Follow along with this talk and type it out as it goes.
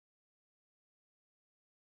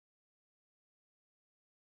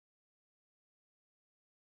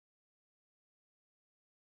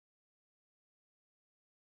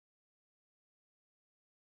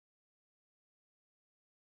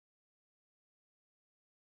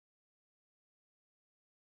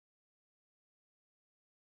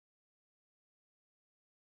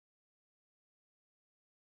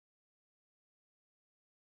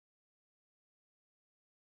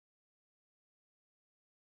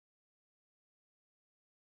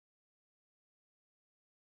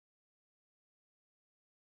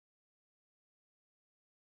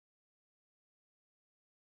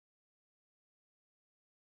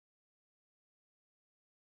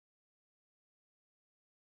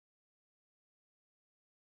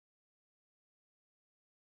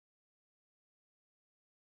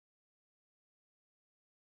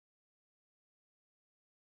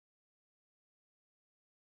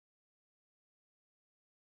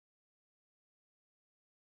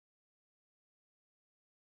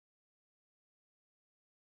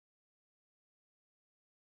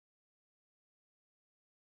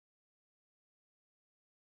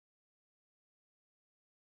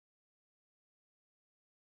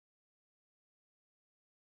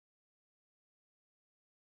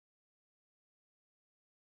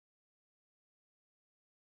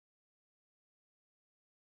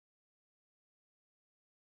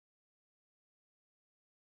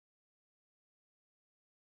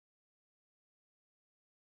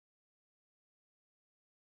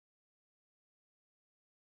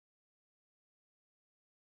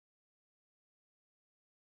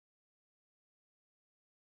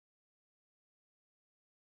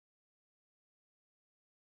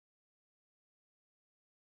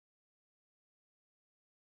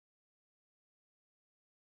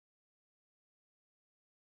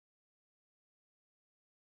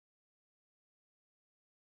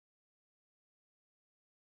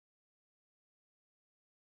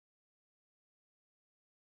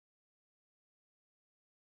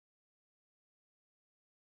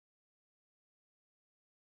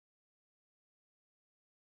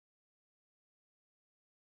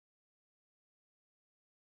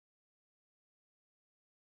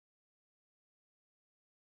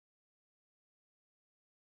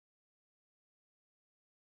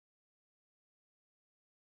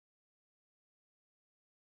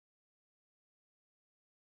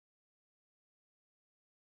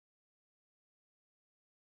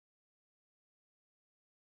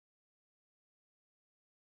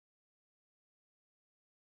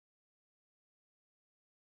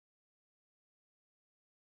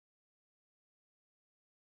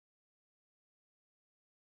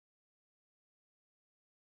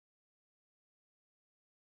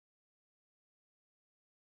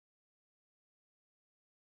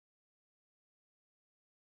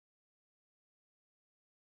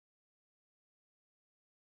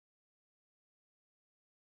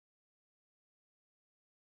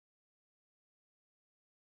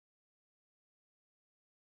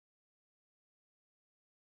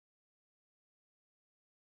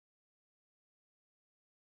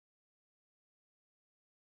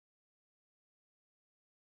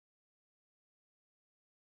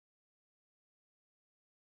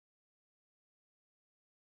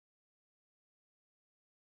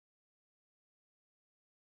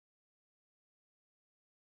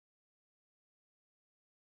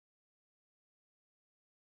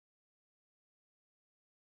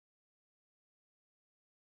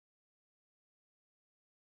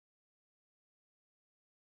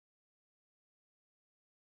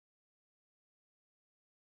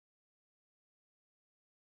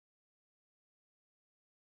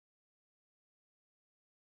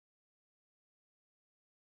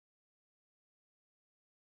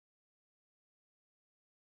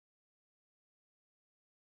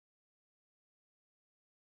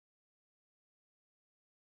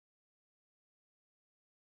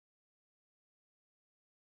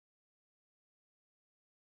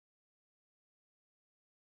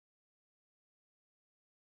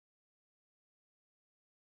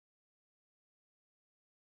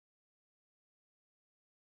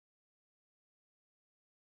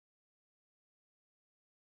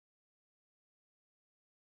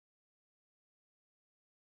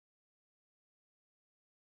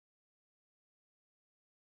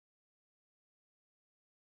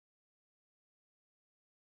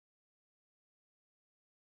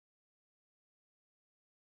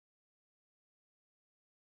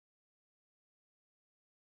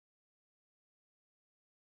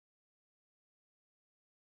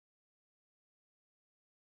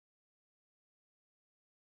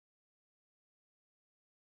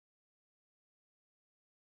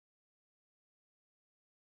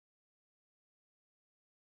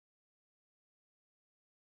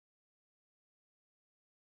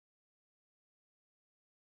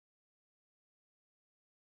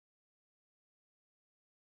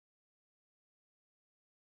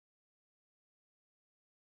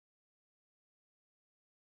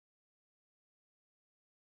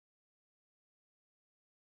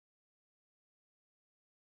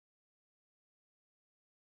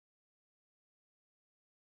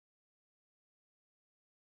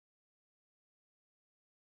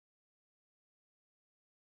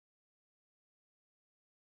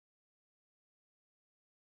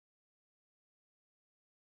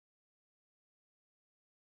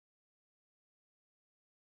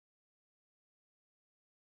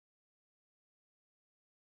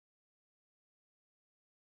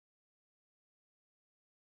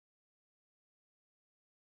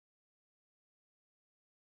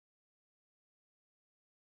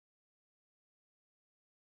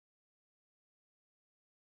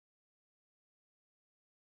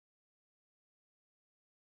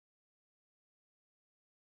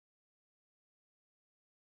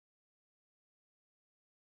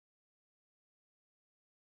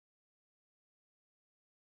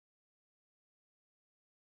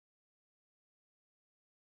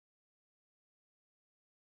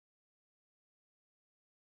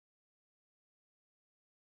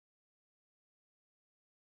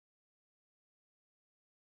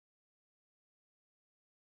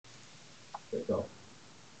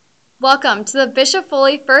Welcome to the Bishop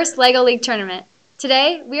Foley First LEGO League Tournament.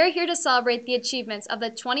 Today, we are here to celebrate the achievements of the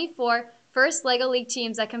 24 First LEGO League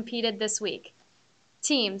teams that competed this week.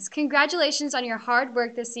 Teams, congratulations on your hard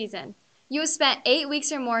work this season. You have spent 8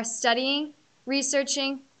 weeks or more studying,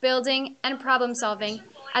 researching, building, and problem solving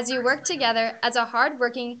as you work together as a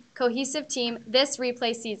hard-working, cohesive team this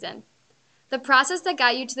replay season. The process that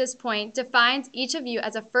got you to this point defines each of you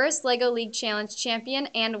as a First LEGO League Challenge champion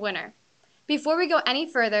and winner. Before we go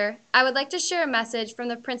any further, I would like to share a message from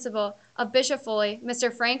the principal of Bishop Foley,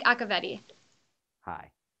 Mr. Frank Accavetti.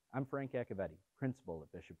 Hi, I'm Frank Accavetti, principal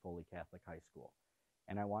at Bishop Foley Catholic High School,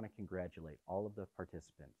 and I want to congratulate all of the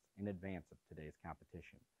participants in advance of today's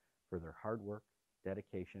competition for their hard work,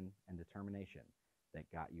 dedication, and determination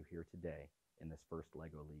that got you here today in this first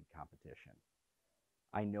LEGO League competition.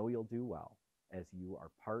 I know you'll do well, as you are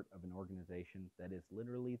part of an organization that is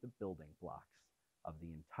literally the building blocks of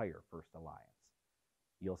the entire First Alliance.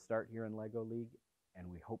 You'll start here in LEGO League, and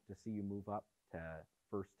we hope to see you move up to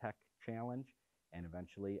First Tech Challenge and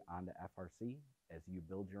eventually on to FRC as you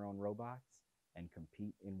build your own robots and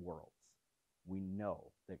compete in Worlds. We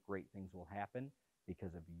know that great things will happen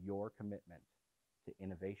because of your commitment to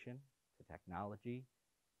innovation, to technology,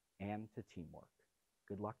 and to teamwork.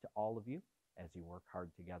 Good luck to all of you as you work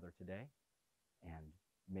hard together today, and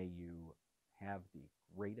may you have the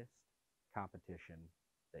greatest competition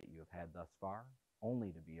that you have had thus far,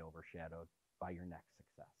 only to be overshadowed by your next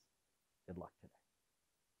success. Good luck today.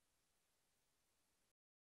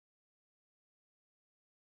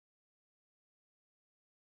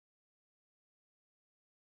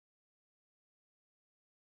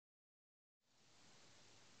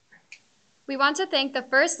 We want to thank the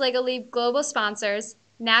First LEGO League global sponsors,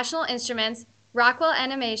 National Instruments, Rockwell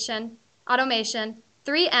Automation,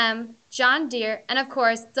 3M, John Deere, and of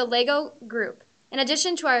course, the LEGO Group, in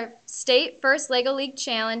addition to our state First LEGO League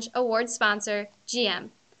Challenge award sponsor, GM.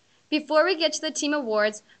 Before we get to the team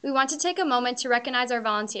awards, we want to take a moment to recognize our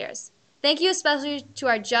volunteers. Thank you especially to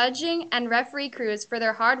our judging and referee crews for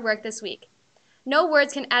their hard work this week. No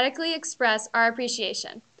words can adequately express our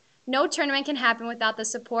appreciation. No tournament can happen without the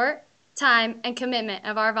support, time, and commitment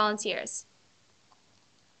of our volunteers.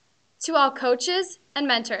 To all coaches and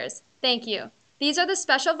mentors, thank you. These are the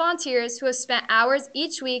special volunteers who have spent hours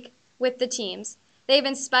each week with the teams. They've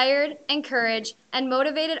inspired, encouraged, and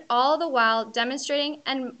motivated, all the while demonstrating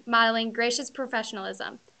and modeling gracious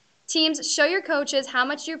professionalism. Teams, show your coaches how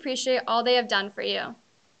much you appreciate all they have done for you.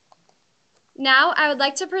 Now, I would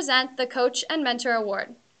like to present the Coach and Mentor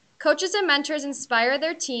Award. Coaches and mentors inspire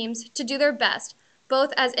their teams to do their best,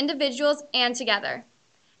 both as individuals and together.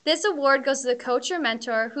 This award goes to the coach or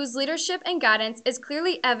mentor whose leadership and guidance is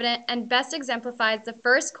clearly evident and best exemplifies the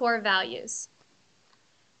first core values.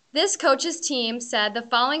 This coach's team said the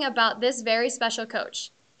following about this very special coach.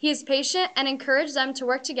 He is patient and encouraged them to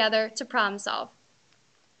work together to problem solve.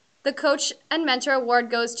 The Coach and Mentor Award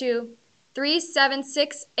goes to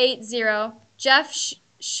 37680 Jeff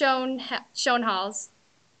Schoenhals.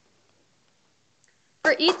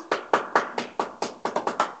 For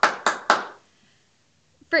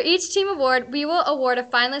each team award, we will award a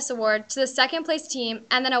finalist award to the second place team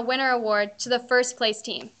and then a winner award to the first place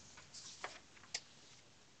team.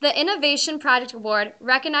 The Innovation Project Award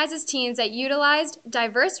recognizes teams that utilized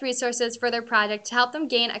diverse resources for their project to help them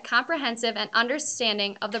gain a comprehensive and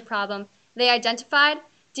understanding of the problem they identified,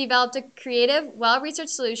 developed a creative,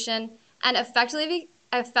 well-researched solution, and effectively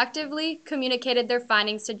communicated their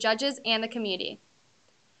findings to judges and the community.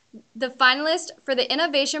 The finalist for the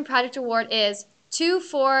Innovation Project Award is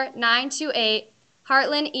 24928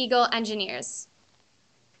 Heartland Eagle Engineers.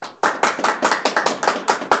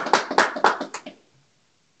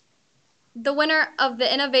 The winner of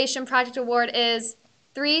the Innovation Project Award is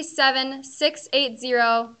 37680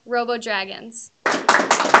 Robo Dragons.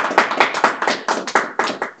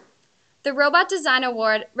 The Robot Design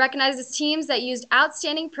Award recognizes teams that used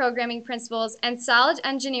outstanding programming principles and solid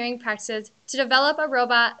engineering practices to develop a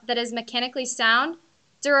robot that is mechanically sound,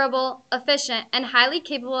 durable, efficient, and highly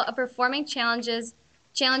capable of performing challenge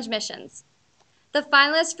missions. The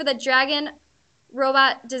finalist for the Dragon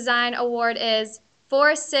Robot Design Award is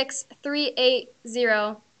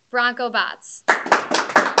 46380 Bronco Bots.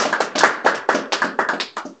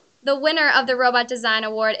 The winner of the Robot Design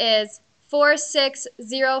Award is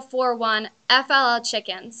 46041 FLL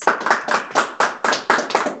Chickens.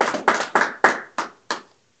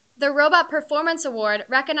 The Robot Performance Award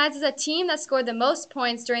recognizes a team that scored the most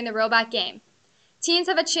points during the robot game. Teams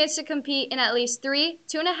have a chance to compete in at least 3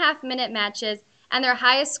 2.5-minute matches, and their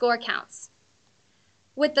highest score counts.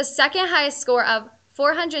 With the second highest score of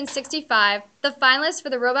 465, the finalist for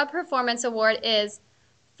the Robot Performance Award is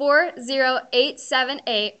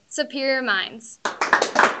 40878, Superior Minds.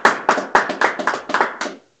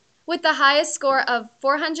 With the highest score of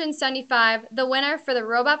 475, the winner for the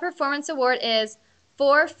Robot Performance Award is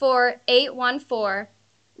 44814,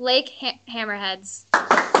 Lake Hammerheads.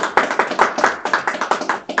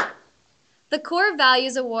 The Core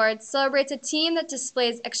Values Award celebrates a team that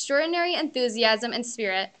displays extraordinary enthusiasm and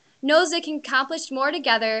spirit, knows they can accomplish more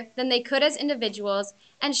together than they could as individuals,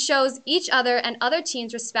 and shows each other and other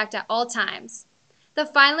teams respect at all times. The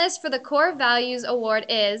finalist for the Core Values Award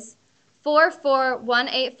is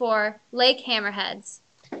 44184, Lake Hammerheads.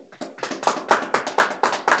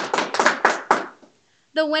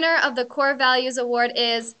 The winner of the Core Values Award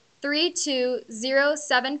is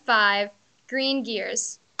 32075, Green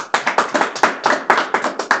Gears.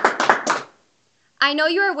 I know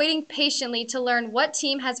you are waiting patiently to learn what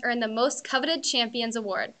team has earned the most coveted Champions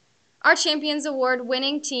Award. Our Champions Award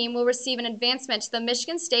winning team will receive an advancement to the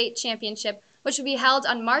Michigan State Championship, which will be held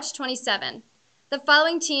on March 27. The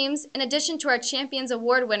following teams, in addition to our Champions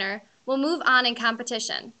Award winner, will move on in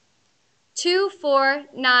competition: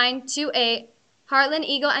 24928, Heartland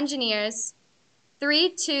Eagle Engineers;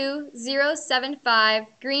 32075,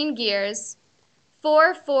 Green Gears;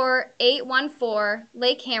 44814,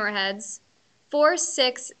 Lake Hammerheads;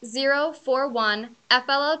 46041,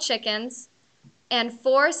 FLL Chickens; and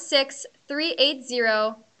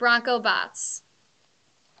 46380, Bronco Bots.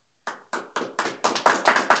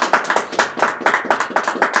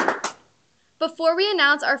 Before we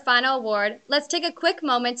announce our final award, let's take a quick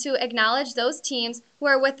moment to acknowledge those teams who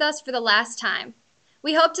are with us for the last time.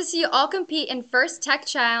 We hope to see you all compete in First Tech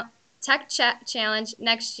Chat Challenge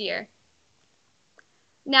next year.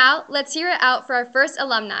 Now, let's hear it out for our first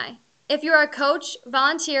alumni. If you are a coach,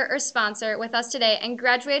 volunteer, or sponsor with us today and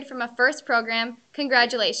graduated from a FIRST program,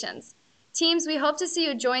 congratulations. Teams, we hope to see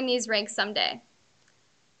you join these ranks someday.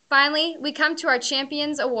 Finally, we come to our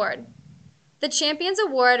Champions Award. The Champions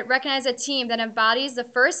Award recognizes a team that embodies the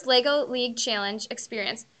first LEGO League Challenge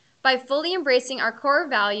experience by fully embracing our core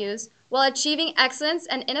values while achieving excellence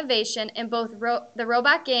and innovation in both the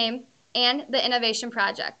robot game and the innovation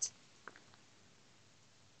project.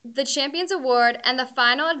 The Champions Award and the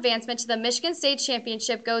final advancement to the Michigan State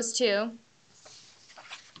Championship goes to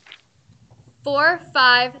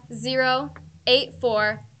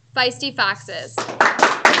 45084, Feisty Foxes.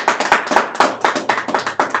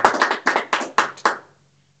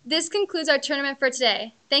 This concludes our tournament for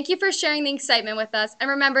today. Thank you for sharing the excitement with us, and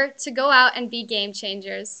remember to go out and be game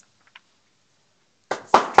changers.